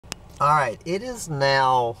All right, it is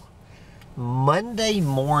now Monday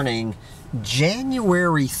morning,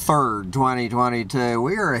 January 3rd, 2022.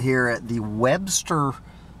 We are here at the Webster,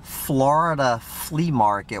 Florida flea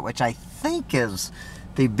market, which I think is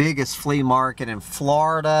the biggest flea market in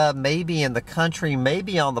Florida, maybe in the country,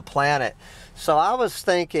 maybe on the planet. So I was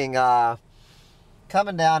thinking,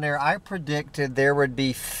 coming down there, I predicted there would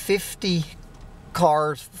be 50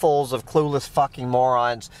 cars fulls of clueless fucking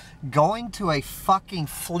morons going to a fucking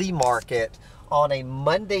flea market on a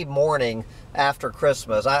Monday morning after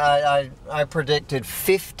Christmas. I predicted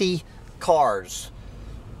 50 cars.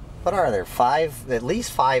 What are there? At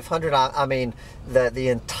least 500. I mean, the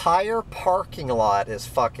entire parking lot is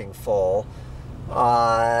fucking full.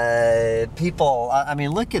 People, I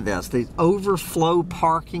mean, look at this. These overflow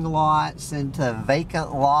parking lots into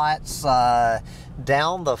vacant lots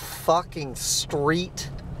down the fucking street.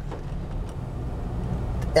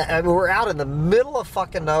 I mean, we're out in the middle of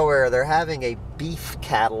fucking nowhere. They're having a beef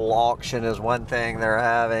cattle auction is one thing they're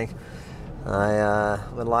having. I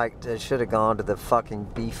would like to, should have gone to the fucking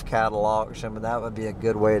beef cattle auction, but that would be a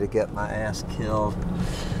good way to get my ass killed.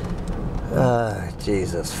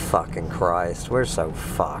 Jesus fucking Christ, we're so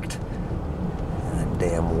fucked.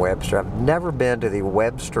 Damn Webster. I've never been to the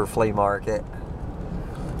Webster flea market.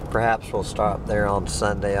 Perhaps we'll stop there on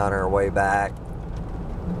Sunday on our way back.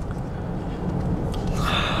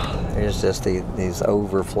 There's just these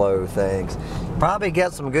overflow things. Probably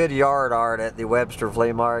get some good yard art at the Webster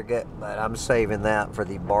flea market, but I'm saving that for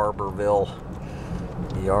the Barberville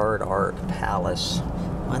Yard Art Palace.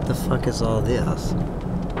 What the fuck is all this?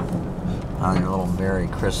 Oh, your little Merry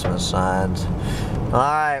Christmas signs.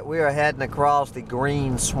 Alright, we are heading across the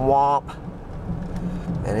green swamp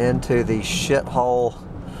and into the shithole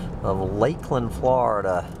of Lakeland,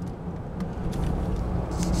 Florida.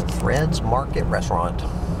 Fred's Market Restaurant.